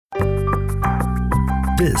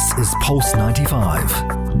This is Pulse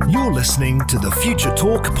 95. You're listening to the Future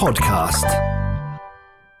Talk podcast.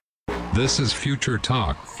 This is Future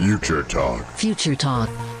Talk. Future Talk. Future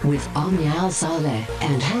Talk with Omnia Saleh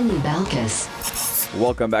and Hani Balkis.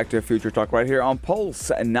 Welcome back to Future Talk right here on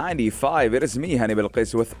Pulse 95. It is me, Hani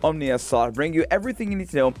Balkis, with Omnia Saleh, bring you everything you need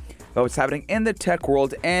to know about what's happening in the tech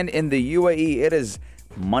world and in the UAE. It is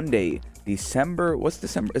Monday, December. What's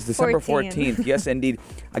December? It's December 14th. Yes, indeed.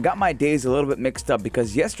 I got my days a little bit mixed up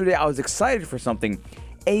because yesterday I was excited for something.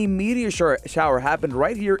 A meteor shower happened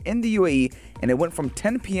right here in the UAE, and it went from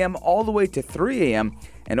 10 p.m. all the way to 3 a.m.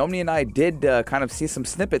 And Omni and I did kind of see some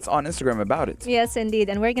snippets on Instagram about it. Yes, indeed.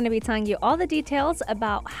 And we're going to be telling you all the details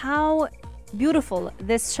about how beautiful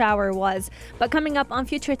this shower was. But coming up on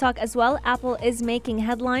Future Talk as well, Apple is making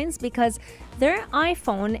headlines because their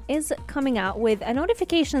iPhone is coming out with a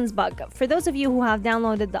notifications bug. For those of you who have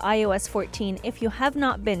downloaded the iOS 14, if you have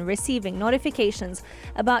not been receiving notifications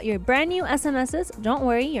about your brand new SMSs, don't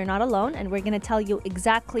worry, you're not alone, and we're going to tell you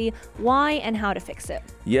exactly why and how to fix it.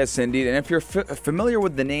 Yes, indeed. And if you're familiar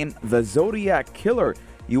with the name the Zodiac Killer,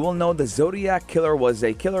 you will know the Zodiac Killer was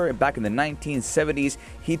a killer back in the 1970s.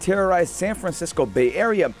 He terrorized San Francisco Bay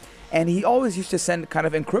Area, and he always used to send kind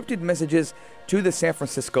of encrypted messages to the San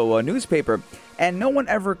Francisco newspaper. And no one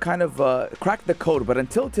ever kind of cracked the code. But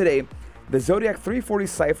until today, the Zodiac 340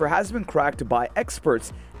 cipher has been cracked by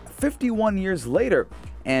experts 51 years later.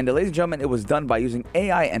 And ladies and gentlemen, it was done by using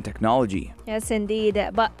AI and technology. Yes, indeed.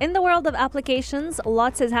 But in the world of applications,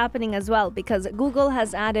 lots is happening as well because Google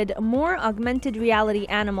has added more augmented reality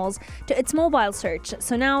animals to its mobile search.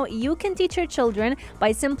 So now you can teach your children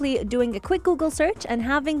by simply doing a quick Google search and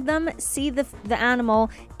having them see the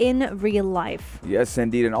animal in real life. Yes,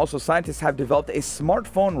 indeed. And also scientists have developed a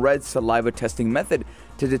smartphone red saliva testing method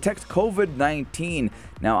to detect COVID-19.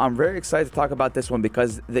 Now, I'm very excited to talk about this one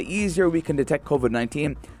because the easier we can detect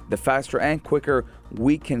COVID-19, the faster and quicker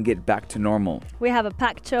we can get back to normal. We have a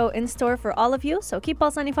packed show in store for all of you, so keep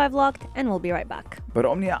Pulse 95 locked and we'll be right back. But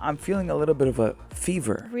Omnia, I'm feeling a little bit of a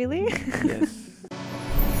fever. Really? Yes.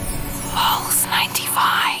 Pulse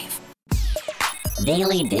 95.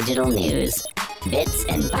 Daily digital news. Bits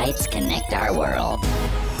and bytes connect our world.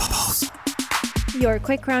 Your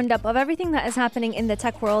quick roundup of everything that is happening in the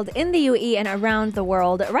tech world in the UAE and around the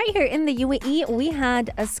world. Right here in the UAE, we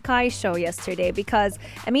had a sky show yesterday because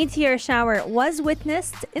a meteor shower was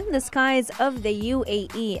witnessed in the skies of the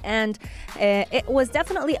UAE, and it was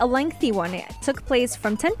definitely a lengthy one. It took place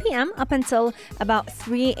from 10 p.m. up until about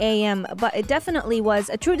 3 a.m., but it definitely was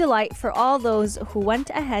a true delight for all those who went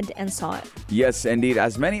ahead and saw it. Yes, indeed.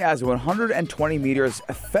 As many as 120 meteors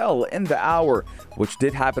fell in the hour, which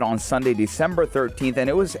did happen on Sunday, December 13th, and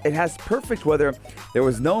it has perfect weather. There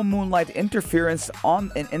was no moonlight interference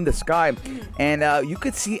in the sky, and you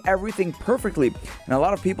could see everything perfectly. And a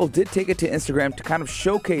lot of people did take it to Instagram to kind of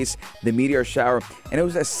showcase the meteor shower, and it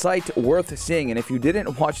was a sight worth seeing. And if you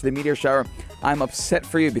didn't watch the meteor shower, I'm upset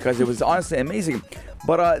for you because it was honestly amazing.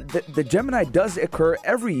 But the Gemini does occur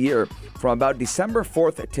every year from about December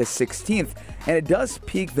 4th to 16th, and it does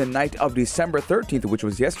peak the night of December 13th, which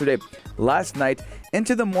was yesterday, last night,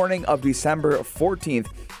 into the morning of December 14th.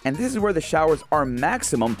 And this is where the showers are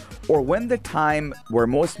maximum, or when the time where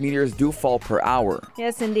most meteors do fall per hour.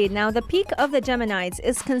 Yes, indeed. Now, the peak of the Geminis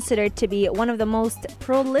is considered to be one of the most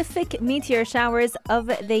prolific meteor showers of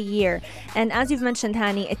the year. And as you've mentioned,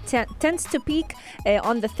 Hani, it tends to peak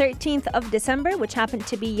on the 13th of December, which happened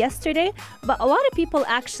to be yesterday. But a lot of people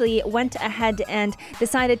actually went ahead and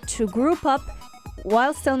decided to group up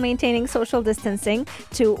while still maintaining social distancing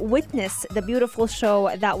to witness the beautiful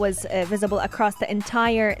show that was visible across the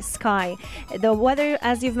entire sky. The weather,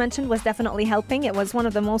 as you've mentioned, was definitely helping. It was one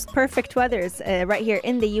of the most perfect weathers right here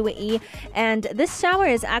in the UAE. And this shower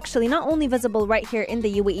is actually not only visible right here in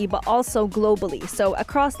the UAE, but also globally. So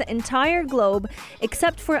across the entire globe,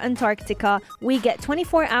 except for Antarctica, we get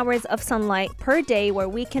 24 hours of sunlight per day where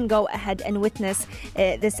we can go ahead and witness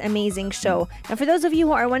this amazing show. And for those of you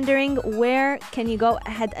who are wondering, where can you go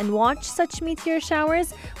ahead and watch such meteor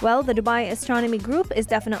showers? Well, the Dubai Astronomy Group is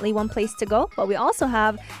definitely one place to go, but we also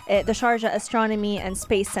have the Sharjah Astronomy and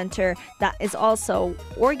Space Center that is also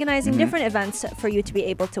organizing different events for you to be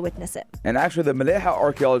able to witness it. And actually, the Maleha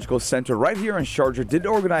Archaeological Center right here in Sharjah did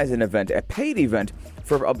organize an event, a paid event,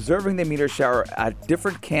 for observing the meteor shower at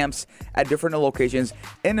different camps at different locations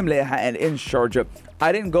in Maleha and in Sharjah.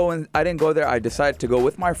 I didn't go there. I decided to go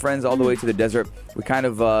with my friends all the way to the desert. We kind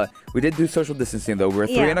of we did do social distancing though. We were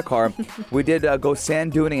three in a car. We did go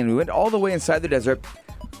sand duning, and we went all the way inside the desert.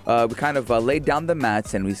 we kind of laid down the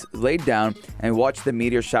mats and we laid down and watched the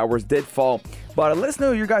meteor showers did fall. But let us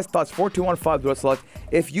know your guys' thoughts. 4215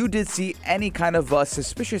 if you did see any kind of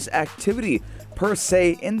suspicious activity per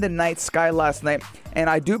se in the night sky last night. And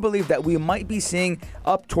I do believe that we might be seeing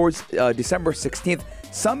up towards December 16th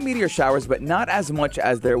some meteor showers, but not as much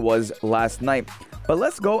as there was last night. But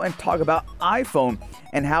let's go and talk about iPhone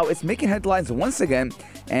and how it's making headlines once again.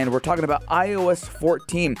 And we're talking about iOS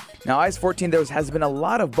 14. Now, iOS 14, there has been a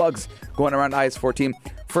lot of bugs going around iOS 14.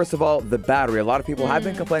 First of all, the battery. A lot of people have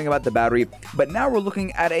been complaining about the battery. But now we're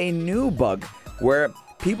looking at a new bug where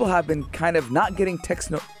people have been kind of not getting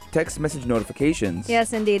text message notifications.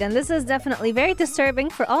 Yes, indeed. And this is definitely very disturbing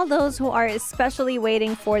for all those who are especially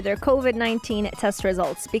waiting for their COVID-19 test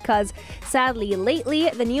results, because sadly, lately,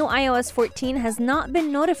 the new iOS 14 has not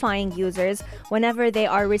been notifying users whenever they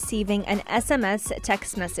are receiving an SMS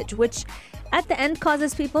text message, which at the end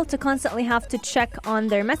causes people to constantly have to check on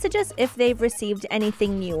their messages if they've received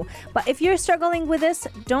anything new. But if you're struggling with this,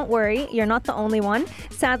 don't worry, you're not the only one.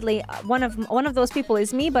 Sadly, one of those people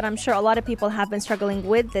is me, but I'm sure a lot of people have been struggling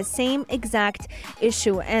with the same exact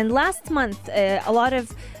issue. And last month, a lot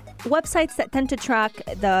of websites that tend to track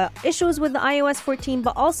the issues with the iOS 14,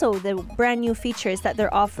 but also the brand new features that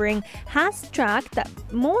they're offering, has tracked that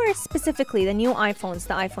more specifically the new iPhones,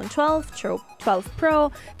 the iPhone 12, 12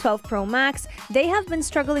 Pro, 12 Pro Max, they have been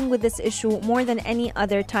struggling with this issue more than any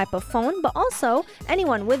other type of phone, but also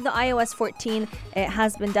anyone with the iOS 14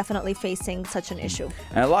 has been definitely facing such an issue.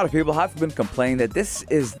 And a lot of people have been complaining that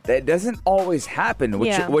that doesn't always happen,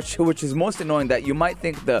 which is most annoying, that you might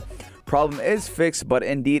think the problem is fixed, but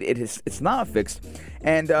indeed it's not fixed.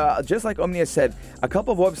 And just like Omnia said, a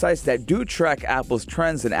couple of websites that do track Apple's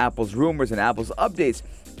trends and Apple's rumors and Apple's updates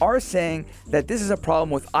are saying that this is a problem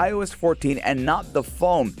with iOS 14 and not the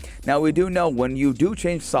phone. Now, we do know when you do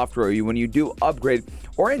change software, when you do upgrade,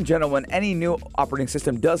 or in general, when any new operating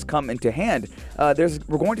system does come into hand,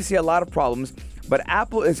 we're going to see a lot of problems. But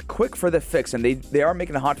Apple is quick for the fix, and they are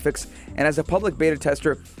making a hot fix. And as a public beta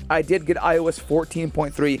tester, I did get iOS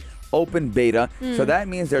 14.3 open beta. So that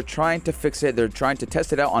means they're trying to fix it. They're trying to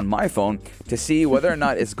test it out on my phone to see whether or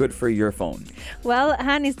not it's good for your phone. Well,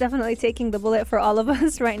 Hani's definitely taking the bullet for all of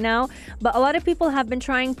us right now. But a lot of people have been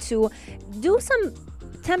trying to do some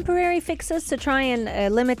temporary fixes to try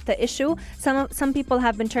and limit the issue. Some people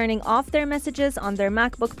have been turning off their messages on their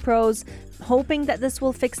MacBook Pros, hoping that this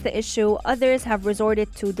will fix the issue. Others have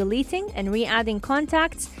resorted to deleting and re-adding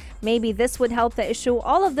contacts. Maybe this would help the issue.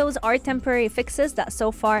 All of those are temporary fixes that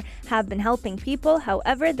so far have been helping people.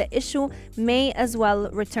 However, the issue may as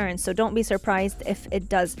well return, so don't be surprised if it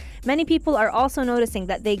does. Many people are also noticing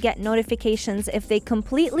that they get notifications if they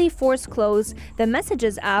completely force close the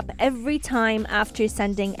Messages app every time after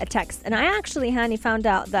sending a text. And I actually, Hani, found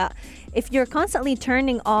out that if you're constantly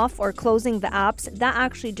turning off or closing the apps, that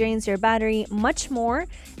actually drains your battery much more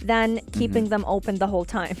than keeping them open the whole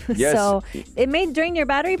time. Yes. So it may drain your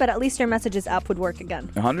battery, but at least your Messages app would work again.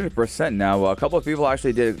 100%. Now, a couple of people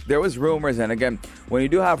actually did. There was rumors, and again, when you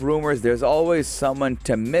do have rumors, there's always someone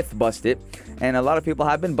to myth bust it. And a lot of people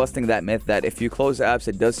have been busting that myth that if you close the apps,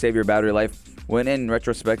 it does save your battery life, when in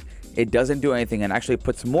retrospect, it doesn't do anything and actually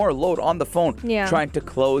puts more load on the phone trying to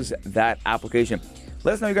close that application.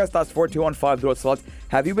 Let us know your guys' thoughts. 4215.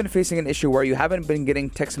 Have you been facing an issue where you haven't been getting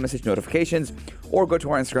text message notifications? Or go to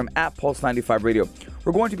our Instagram at Pulse95 Radio.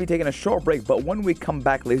 We're going to be taking a short break, but when we come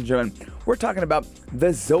back, ladies and gentlemen, we're talking about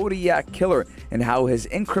the Zodiac Killer and how his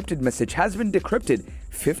encrypted message has been decrypted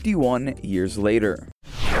 51 years later.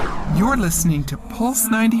 You're listening to Pulse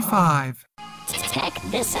 95. Check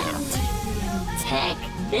this out. Check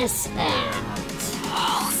this out.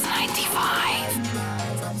 Pulse 95.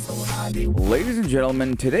 Ladies and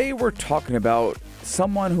gentlemen, today we're talking about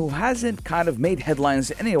someone who hasn't kind of made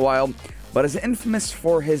headlines in a while, but is infamous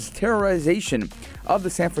for his terrorization of the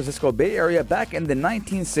San Francisco Bay Area back in the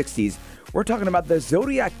 1960s. We're talking about the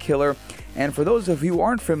Zodiac Killer, and for those of you who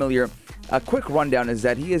aren't familiar, a quick rundown is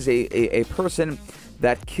that he is a person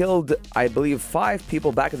that killed, I believe, 5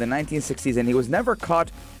 people back in the 1960s, and he was never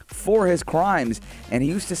caught for his crimes, and he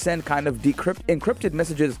used to send kind of encrypted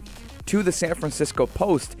messages to the San Francisco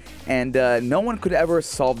Post, and no one could ever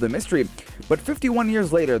solve the mystery. But 51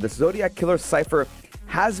 years later, the Zodiac Killer cipher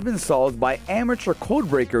has been solved by amateur code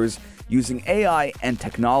breakers using AI and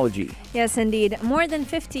technology. Yes, indeed. More than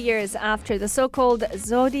 50 years after the so-called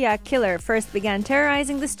Zodiac Killer first began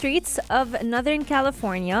terrorizing the streets of Northern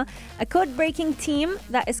California, a code-breaking team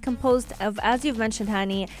that is composed of, as you've mentioned,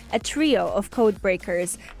 Hani, a trio of code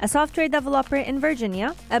breakers, a software developer in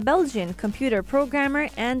Virginia, a Belgian computer programmer,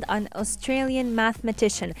 and an Australian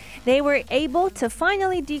mathematician. They were able to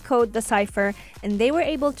finally decode the cipher, and they were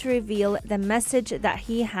able to reveal the message that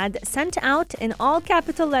he had sent out in all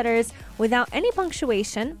capital letters without any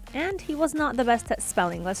punctuation, and he was not the best at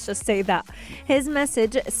spelling, let's just say that. His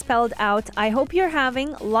message spelled out, "I hope you're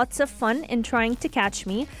having lots of fun in trying to catch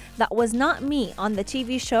me. That was not me on the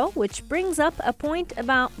TV show," which brings up a point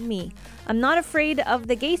about me. "I'm not afraid of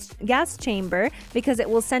the gas chamber because it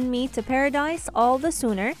will send me to paradise all the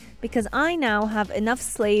sooner, because I now have enough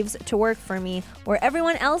slaves to work for me where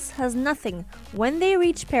everyone else has nothing when they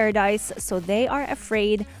reach paradise, so they are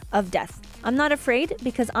afraid of death. I'm not afraid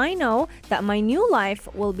because I know that my new life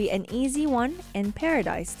will be an easy one in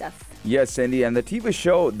paradise, Death." Yes, Cindy, and the TV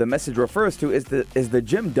show the message refers to is the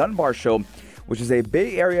Jim Dunbar Show, which is a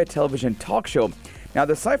Bay Area television talk show. Now,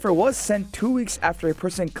 the cipher was sent 2 weeks after a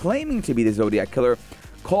person claiming to be the Zodiac Killer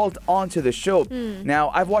called onto the show.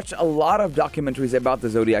 Now, I've watched a lot of documentaries about the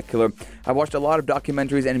Zodiac Killer. I've watched a lot of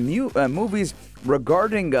documentaries and movies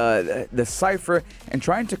regarding the cipher and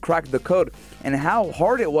trying to crack the code and how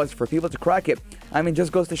hard it was for people to crack it. I mean,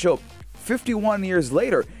 just goes to show, 51 years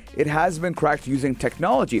later, it has been cracked using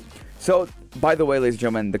technology. So, by the way, ladies and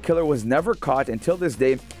gentlemen, the killer was never caught until this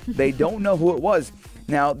day. They don't know who it was.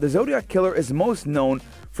 Now, the Zodiac Killer is most known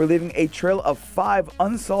for leaving a trail of 5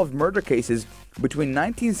 unsolved murder cases between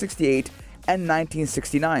 1968 and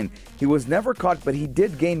 1969. He was never caught, but he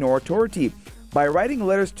did gain notoriety by writing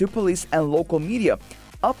letters to police and local media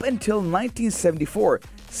up until 1974,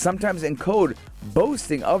 sometimes in code,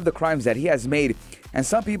 boasting of the crimes that he has made. And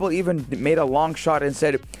some people even made a long shot and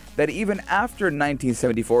said that even after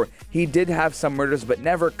 1974, he did have some murders, but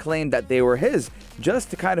never claimed that they were his, just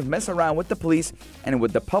to kind of mess around with the police and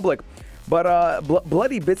with the public. But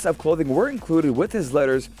bloody bits of clothing were included with his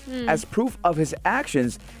letters as proof of his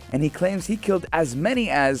actions, and he claims he killed as many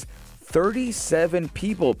as 37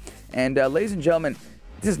 people. And ladies and gentlemen,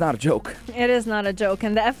 this is not a joke. It is not a joke,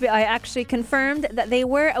 and the FBI actually confirmed that they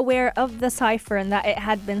were aware of the cipher and that it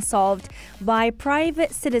had been solved by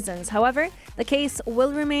private citizens. However, the case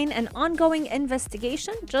will remain an ongoing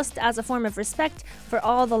investigation, just as a form of respect for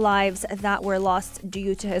all the lives that were lost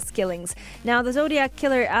due to his killings. Now, the Zodiac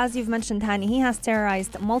Killer, as you've mentioned, Hani, he has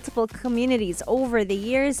terrorized multiple communities over the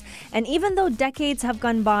years, and even though decades have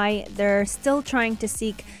gone by, they're still trying to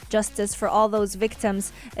seek justice for all those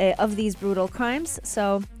victims of these brutal crimes.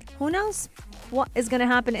 So who knows what is going to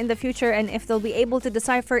happen in the future and if they'll be able to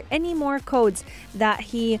decipher any more codes that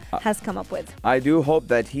he has come up with. I do hope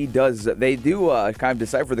that they do kind of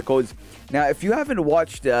decipher the codes. Now, if you haven't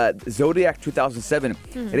watched Zodiac 2007,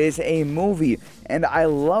 it is a movie, and I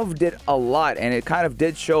loved it a lot, and it kind of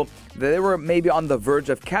did show that they were maybe on the verge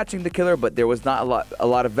of catching the killer, but there was not a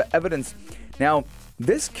lot of evidence. Now,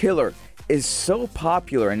 this killer is so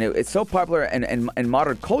popular, and it's so popular in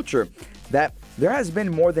modern culture that there has been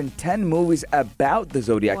more than 10 movies about the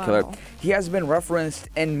Zodiac Killer. He has been referenced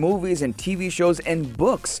in movies and TV shows and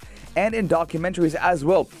books and in documentaries as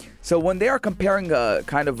well. So when they are comparing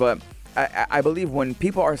I believe when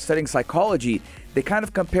people are studying psychology, they kind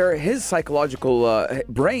of compare his psychological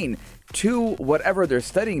brain to whatever they're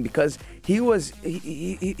studying, because he was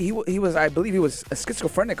I believe he was a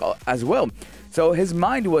schizophrenic as well. So his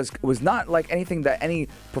mind was not like anything that any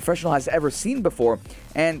professional has ever seen before,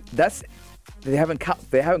 and they haven't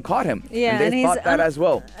caught him. Yeah, and they thought that as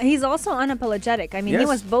well. He's also unapologetic. I mean, Yes. He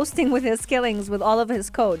was boasting with his killings with all of his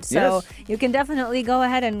codes. So Yes. you can definitely go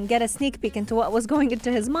ahead and get a sneak peek into what was going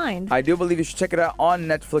into his mind. I do believe you should check it out on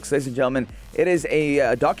Netflix, ladies and gentlemen. It is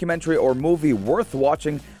a documentary or movie worth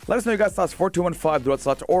watching. Let us know your guys' thoughts,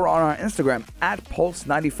 4215 or on our Instagram at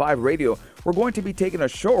Pulse95 Radio. We're going to be taking a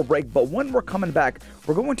short break, but when we're coming back,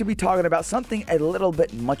 we're going to be talking about something a little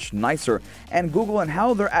bit much nicer, and Google and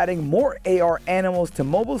how they're adding more AR animals to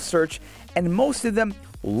mobile search, and most of them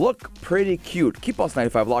look pretty cute. Keep Pulse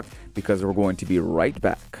 95 locked, because we're going to be right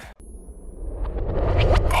back.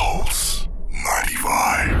 Pulse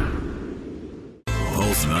 95.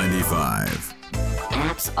 Pulse 95.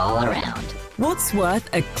 Apps all around. What's worth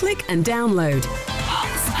a click and download?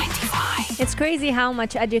 Pulse 95. It's crazy how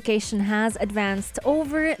much education has advanced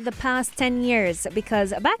over the past 10 years,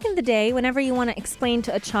 because back in the day, whenever you want to explain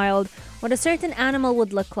to a child what a certain animal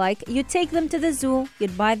would look like, you'd take them to the zoo,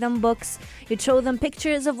 you'd buy them books, you'd show them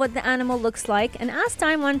pictures of what the animal looks like. And as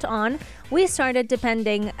time went on, we started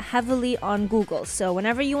depending heavily on Google. So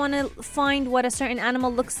whenever you want to find what a certain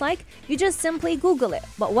animal looks like, you just simply Google it.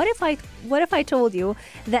 But what if I told you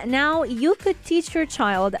that now you could teach your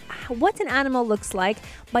child what an animal looks like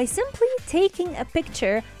by simply taking a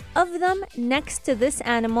picture of them next to this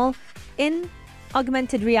animal in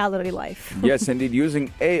augmented reality life? Yes, indeed,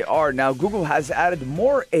 using AR. Now, Google has added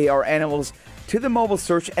more AR animals to the mobile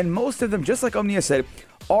search, and most of them, just like Omnia said,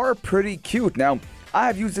 are pretty cute. Now, I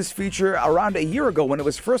have used this feature around a year ago when it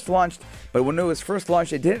was first launched, but when it was first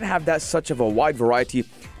launched, it didn't have that such of a wide variety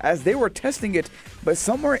as they were testing it. But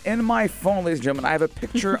somewhere in my phone, ladies and gentlemen, I have a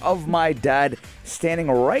picture of my dad standing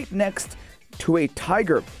right next to a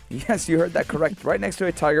tiger. Yes, you heard that correct. Right next to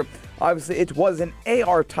a tiger. Obviously, it was an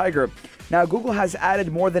AR tiger. Now, Google has added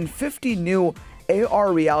more than 50 new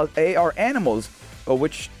AR animals,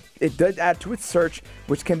 which it did add to its search,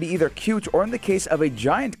 which can be either cute or, in the case of a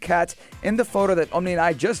giant cat in the photo that Omni and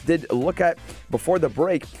I just did look at before the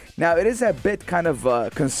break. Now, it is a bit kind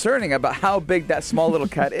of concerning about how big that small little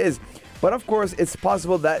cat is. But of course, it's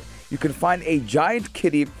possible that you can find a giant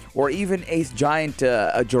kitty or even a giant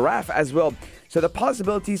a giraffe as well. So the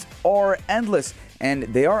possibilities are endless. And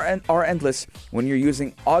they are endless when you're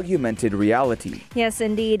using augmented reality. Yes,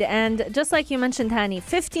 indeed. And just like you mentioned, Hani,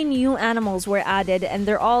 50 new animals were added, and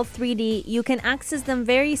they're all 3D. You can access them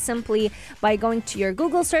very simply by going to your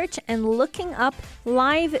Google search and looking up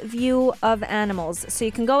live view of animals. So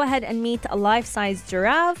you can go ahead and meet a life-size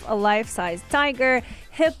giraffe, a life-size tiger,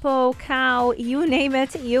 hippo, cow, you name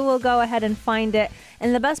it, you will go ahead and find it.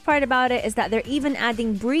 And the best part about it is that they're even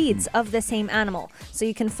adding breeds of the same animal. So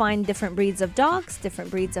you can find different breeds of dogs, different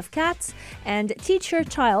breeds of cats, and teach your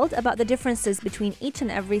child about the differences between each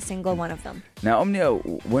and every single one of them. Now, Omnia,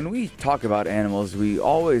 when we talk about animals, we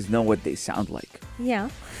always know what they sound like. Yeah.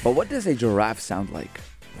 But what does a giraffe sound like?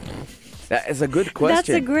 That is a good question. That's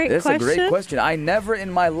a great question. That's a great question. I never in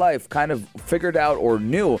my life kind of figured out or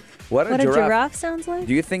knew what a giraffe sounds like.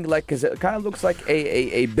 Do you think because it kind of looks like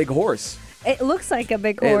a big horse? It looks like a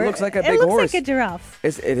big horse. It looks like a big horse. It looks like a giraffe.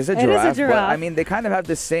 It is a giraffe. But, I mean, they kind of have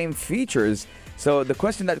the same features. So the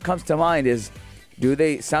question that comes to mind is, do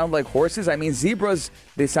they sound like horses? I mean, zebras,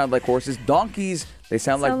 they sound like horses. Donkeys, they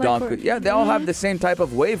sound like donkeys. Yeah, they all have the same type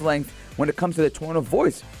of wavelength when it comes to the tone of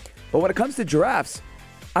voice. But when it comes to giraffes,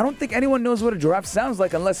 I don't think anyone knows what a giraffe sounds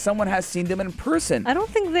like unless someone has seen them in person. I don't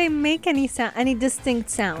think they make any distinct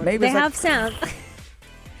sound. Maybe they have sound.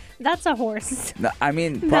 That's a horse. No, I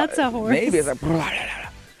mean, that's a horse. Maybe it's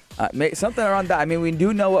like something around that. I mean, we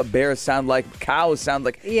do know what bears sound like, cows sound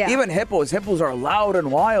like, even hippos. Hippos are loud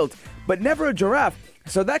and wild, but never a giraffe.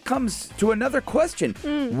 So that comes to another question.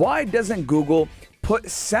 Why doesn't Google put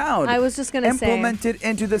sound implemented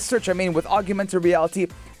into the search? I mean, with augmented reality,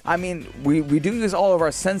 I mean, we do use all of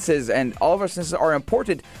our senses, and all of our senses are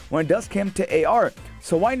important when it does come to AR.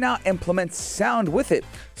 So why not implement sound with it?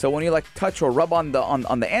 So when you like touch or rub on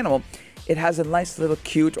the animal, it has a nice little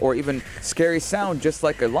cute or even scary sound, just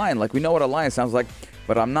like a lion. Like we know what a lion sounds like,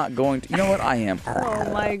 but I'm not going to. You know what? I am.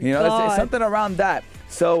 Oh my God! You know, it's something around that.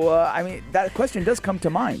 So, I mean, that question does come to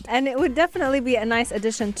mind. And it would definitely be a nice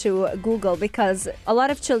addition to Google because a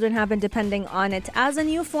lot of children have been depending on it as a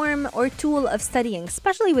new form or tool of studying,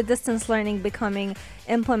 especially with distance learning becoming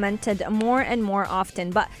implemented more and more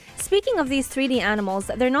often. But speaking of these 3D animals,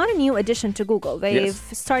 they're not a new addition to Google. They've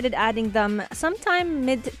started adding them sometime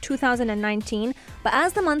mid-2019. But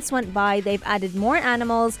as the months went by, they've added more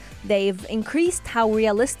animals. They've increased how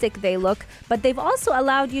realistic they look. But they've also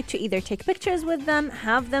allowed you to either take pictures with them,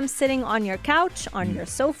 have them sitting on your couch, on your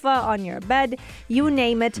sofa, on your bed, you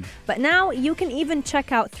name it. But now you can even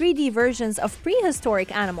check out 3D versions of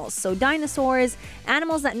prehistoric animals. So dinosaurs,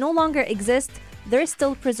 animals that no longer exist, they're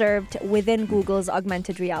still preserved within Google's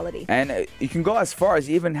augmented reality. And you can go as far as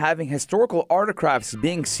even having historical artifacts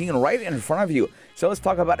being seen right in front of you. So let's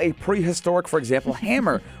talk about a prehistoric, for example,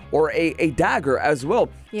 hammer or a dagger as well.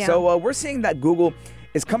 Yeah. So we're seeing that Google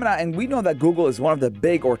is coming out, and we know that Google is one of the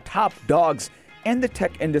big or top dogs in the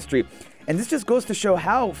tech industry. And this just goes to show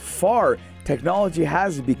how far technology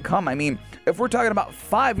has become. I mean, if we're talking about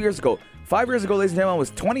 5 years ago, ladies and gentlemen, was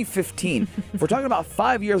 2015. If we're talking about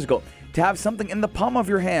 5 years ago, to have something in the palm of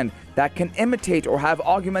your hand that can imitate or have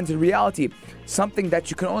augmented reality, something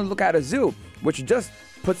that you can only look at a zoo, which just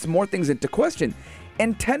puts more things into question.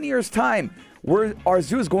 In 10 years' time, our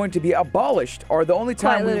zoo is going to be abolished, or the only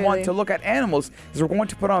time we want to look at animals is we're going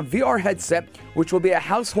to put on VR headset, which will be a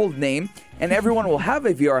household name, and everyone will have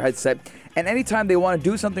a VR headset. And anytime they want to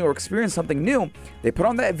do something or experience something new, they put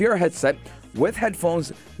on that VR headset, with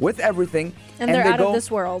headphones, with everything. And they're out of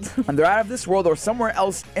this world. And they're out of this world or somewhere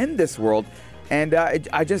else in this world. And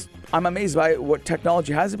I'm amazed by what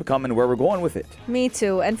technology has become and where we're going with it. Me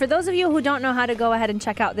too. And for those of you who don't know how to go ahead and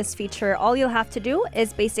check out this feature, all you'll have to do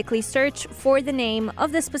is basically search for the name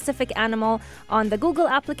of the specific animal on the Google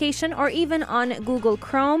application or even on Google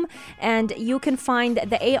Chrome, and you can find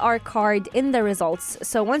the AR card in the results.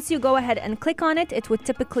 So once you go ahead and click on it, it would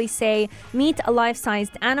typically say meet a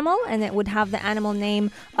life-sized animal, and it would have the animal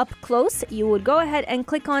name up close. You would go ahead and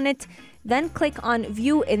click on it, then click on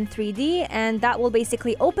View in 3D, and that will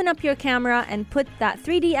basically open up your camera and put that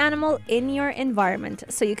 3D animal in your environment.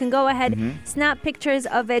 So you can go ahead, snap pictures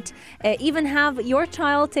of it, even have your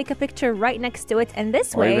child take a picture right next to it, and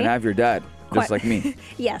this way... Or even have your dad. Just like me.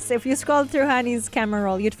 Yes, if you scroll through Hani's camera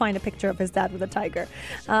roll, you'd find a picture of his dad with a tiger.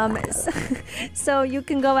 So you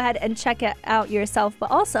can go ahead and check it out yourself,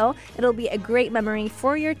 but also it'll be a great memory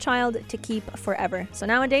for your child to keep forever. So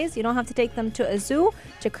nowadays, you don't have to take them to a zoo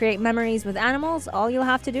to create memories with animals. All you'll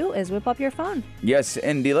have to do is whip up your phone. Yes,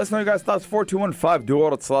 indeed. Let's know your guys' thoughts. 4215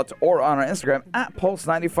 Dual Slots or on our Instagram at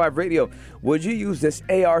Pulse95 Radio. Would you use this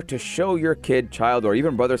AR to show your kid, child, or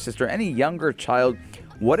even brother, sister, any younger child,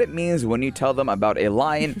 what it means when you tell them about a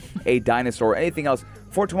lion, a dinosaur, or anything else?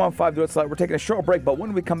 4215 Dual Slot. We're taking a short break, but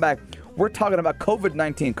when we come back, we're talking about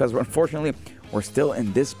COVID-19 because unfortunately, we're still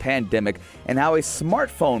in this pandemic and how a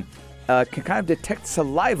smartphone can kind of detect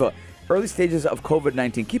saliva, early stages of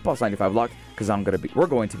COVID-19. Keep Pulse 95 locked because we're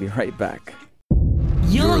going to be right back.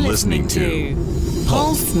 You're listening to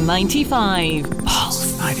Pulse 95.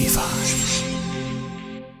 Pulse 95.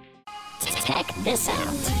 Check this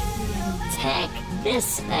out. Check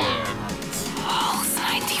this out. Pulse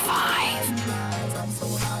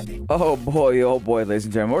 95. Oh boy, ladies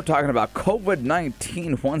and gentlemen. We're talking about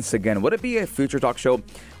COVID-19 once again. Would it be a future talk show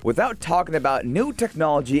without talking about new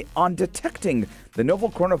technology on detecting the novel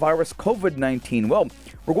coronavirus COVID-19? Well,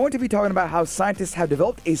 we're going to be talking about how scientists have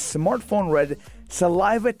developed a smartphone-read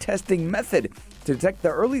saliva testing method to detect the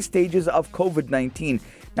early stages of COVID-19.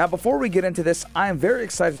 Now, before we get into this, I am very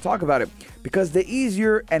excited to talk about it because the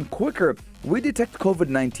easier and quicker we detect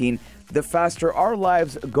COVID-19, the faster our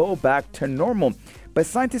lives go back to normal. But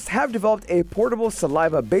scientists have developed a portable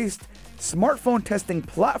saliva-based smartphone testing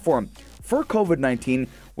platform for COVID-19,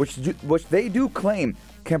 which they do claim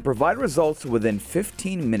can provide results within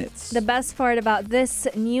 15 minutes. The best part about this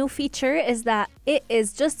new feature is that it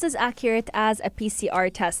is just as accurate as a PCR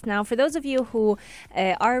test. Now, for those of you who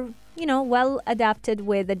are well adapted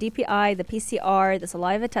with the DPI, the PCR, the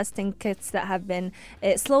saliva testing kits that have been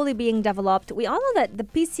slowly being developed. We all know that the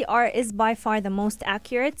PCR is by far the most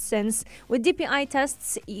accurate, since with DPI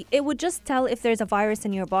tests, it would just tell if there's a virus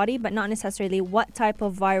in your body, but not necessarily what type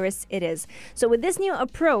of virus it is. So with this new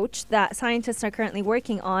approach that scientists are currently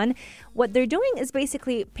working on, what they're doing is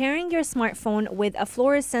basically pairing your smartphone with a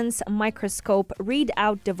fluorescence microscope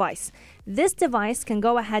readout device. This device can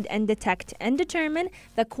go ahead and detect and determine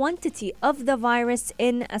the quantity of the virus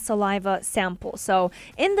in a saliva sample. So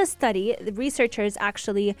in the study, the researchers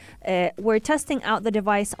actually were testing out the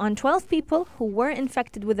device on 12 people who were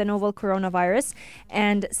infected with the novel coronavirus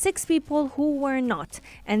and 6 people who were not.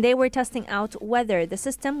 And they were testing out whether the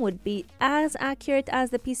system would be as accurate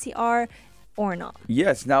as the PCR or not.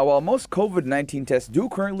 Yes. Now, while most COVID-19 tests do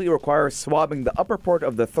currently require swabbing the upper part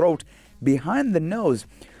of the throat behind the nose,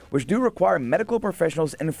 which do require medical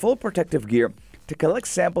professionals in full protective gear to collect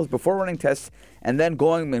samples before running tests and then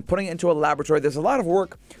going and putting it into a laboratory. There's a lot of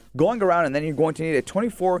work going around, and then you're going to need a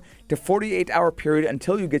 24 to 48 hour period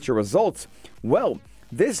until you get your results. Well,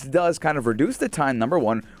 this does kind of reduce the time. Number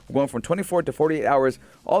one, we're going from 24 to 48 hours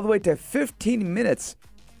all the way to 15 minutes.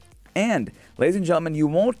 And, ladies and gentlemen, you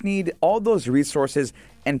won't need all those resources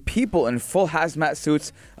and people in full hazmat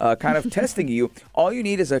suits kind of testing you. All you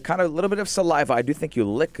need is a kind of little bit of saliva. I do think you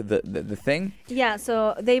lick the thing. Yeah,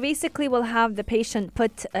 so they basically will have the patient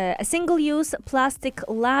put a single-use plastic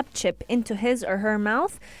lab chip into his or her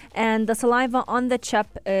mouth, and the saliva on the chip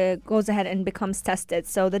goes ahead and becomes tested.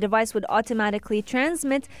 So the device would automatically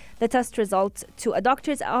transmit the test results to a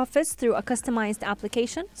doctor's office through a customized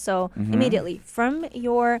application. So immediately from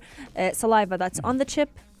your saliva that's on the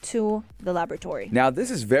chip to the laboratory. Now, this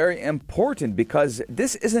is very important because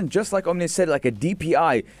this isn't just like Omni said, like a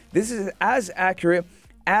DPI. This is as accurate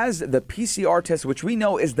as the PCR test, which we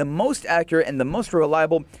know is the most accurate and the most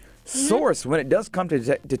reliable source when it does come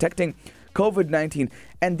to detecting COVID-19.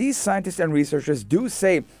 And these scientists and researchers do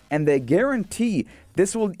say, and they guarantee,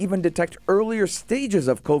 this will even detect earlier stages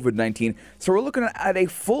of COVID-19. So we're looking at a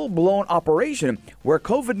full-blown operation where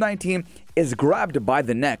COVID-19 is grabbed by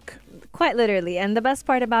the neck. Quite literally. And the best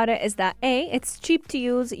part about it is that A, it's cheap to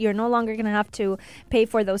use. You're no longer going to have to pay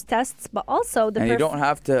for those tests. But also and you don't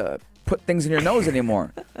have to put things in your nose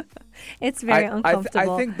anymore. It's very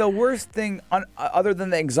uncomfortable. I think the worst thing, other than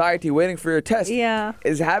the anxiety waiting for your test,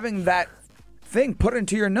 is having that thing put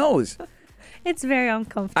into your nose. It's very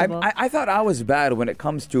uncomfortable. I thought I was bad when it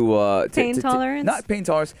comes to pain tolerance. Not pain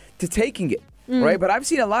tolerance, to taking it. Right, but I've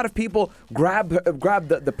seen a lot of people grab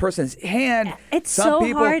the person's hand. It's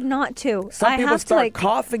hard not to. Some people start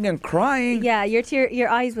coughing and crying. Yeah, your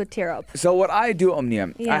eyes would tear up. So what I do,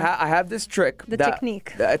 Omnia, I have this trick.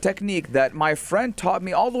 A technique that my friend taught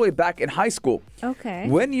me all the way back in high school. Okay.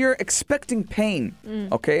 When you're expecting pain,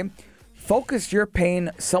 okay, focus your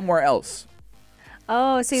pain somewhere else.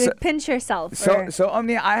 Oh, so you would pinch yourself. So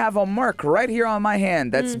Omnia, I have a mark right here on my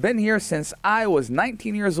hand that's been here since I was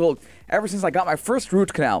 19 years old, ever since I got my first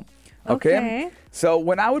root canal. Okay? So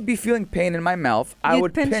when I would be feeling pain in my mouth, I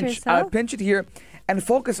would pinch it here and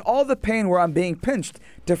focus all the pain where I'm being pinched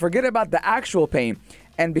to forget about the actual pain.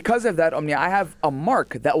 And because of that, Omnia, I have a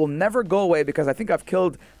mark that will never go away because I think I've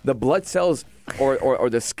killed the blood cells or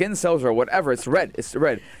the skin cells or whatever. It's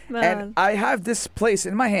red. Man. And I have this place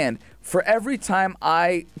in my hand for every time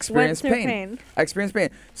I experience pain. I experience pain.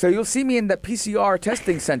 So you'll see me in the PCR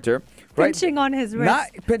testing center. Right? Pinching on his wrist. Not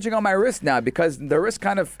pinching on my wrist now because the wrist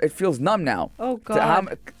it feels numb now. Oh,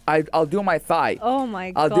 God. I'll do my thigh. Oh,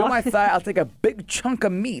 my God. I'll do my thigh. I'll take a big chunk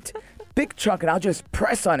of meat. And I'll just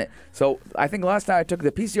press on it. So I think last time I took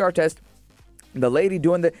the PCR test, the lady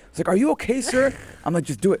doing was like, "Are you okay, sir?" I'm like,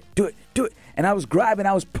 "Just do it. And I was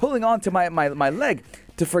I was pulling onto my leg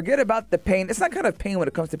to forget about the pain. It's not kind of pain when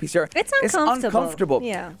it comes to PCR. It's uncomfortable. It's uncomfortable.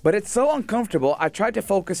 Yeah. But it's so uncomfortable. I tried to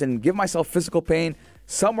focus and give myself physical pain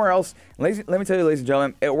somewhere else. Let me tell you, ladies and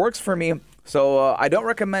gentlemen, it works for me. So I don't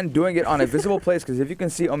recommend doing it on a visible place because if you can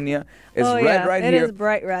see, Omnia, it's red right here. It is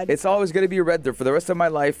bright red. It's always going to be red there for the rest of my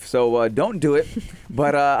life. So don't do it.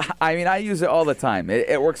 But I use it all the time.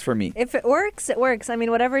 It works for me. If it works, it works. I mean,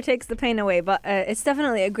 whatever takes the pain away. But it's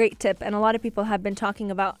definitely a great tip. And a lot of people have been talking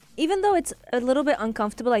about, even though it's a little bit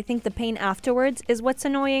uncomfortable, I think the pain afterwards is what's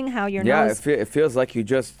annoying. How your nose. Yeah, it feels like you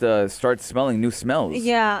just start smelling new smells.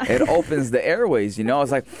 Yeah. It opens the airways.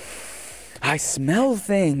 It's like, I smell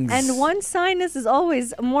things. And one sinus is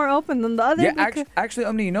always more open than the other. Yeah, actually,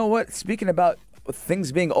 Omni, you know what? Speaking about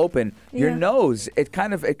things being open, your nose, it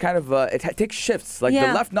takes shifts. Like the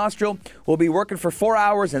left nostril will be working for 4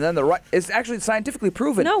 hours, and then the right. It's actually scientifically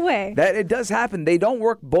proven. No way. That it does happen. They don't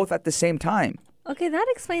work both at the same time. Okay, that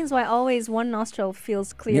explains why always one nostril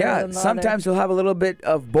feels clearer than the other. Sometimes you'll have a little bit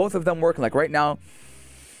of both of them working. Like right now.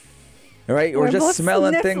 Right, we're just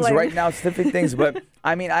smelling things right now, sniffing things. But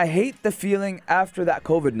I mean, I hate the feeling after that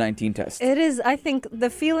COVID-19 test. It is. I think the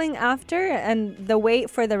feeling after and the wait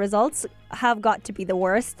for the results have got to be the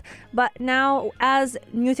worst. But now, as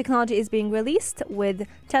new technology is being released with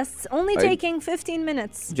tests only taking 15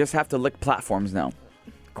 minutes, you just have to lick platforms now.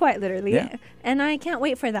 Quite literally. Yeah. And I can't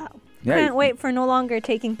wait for that. Can't wait for no longer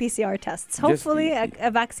taking PCR tests. Hopefully,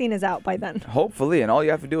 a vaccine is out by then. Hopefully, and all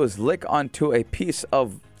you have to do is lick onto a piece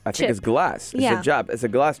of. I think it's glass. It's a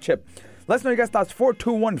glass chip. Let us know your guys' thoughts.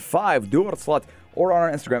 4215. Do it slot or on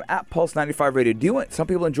our Instagram at Pulse95 Radio. Some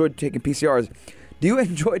people enjoy taking PCRs. Do you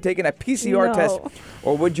enjoy taking a PCR test,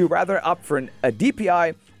 or would you rather opt for a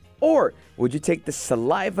DPI, or would you take the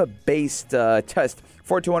saliva-based test?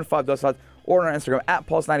 4215. Do it slot or on our Instagram at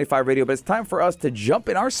Pulse95 Radio. But it's time for us to jump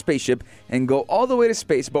in our spaceship and go all the way to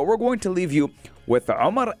space. But we're going to leave you with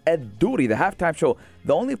Omar Edduri, the halftime show,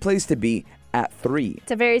 the only place to be at 3.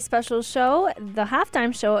 It's a very special show. The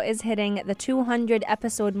halftime show is hitting the 200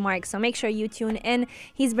 episode mark, so make sure you tune in.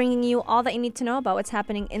 He's bringing you all that you need to know about what's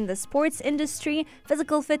happening in the sports industry,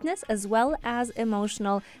 physical fitness, as well as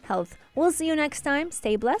emotional health. We'll see you next time.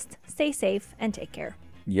 Stay blessed, stay safe, and take care.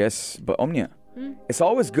 Yes, but Omnia, it's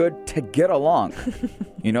always good to get along.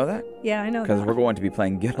 You know that? Yeah, I know that. Because we're going to be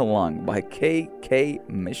playing Get Along by KK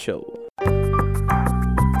Mitchell.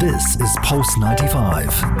 This is Pulse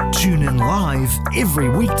 95. Tune in live every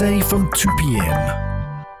weekday from 2 p.m.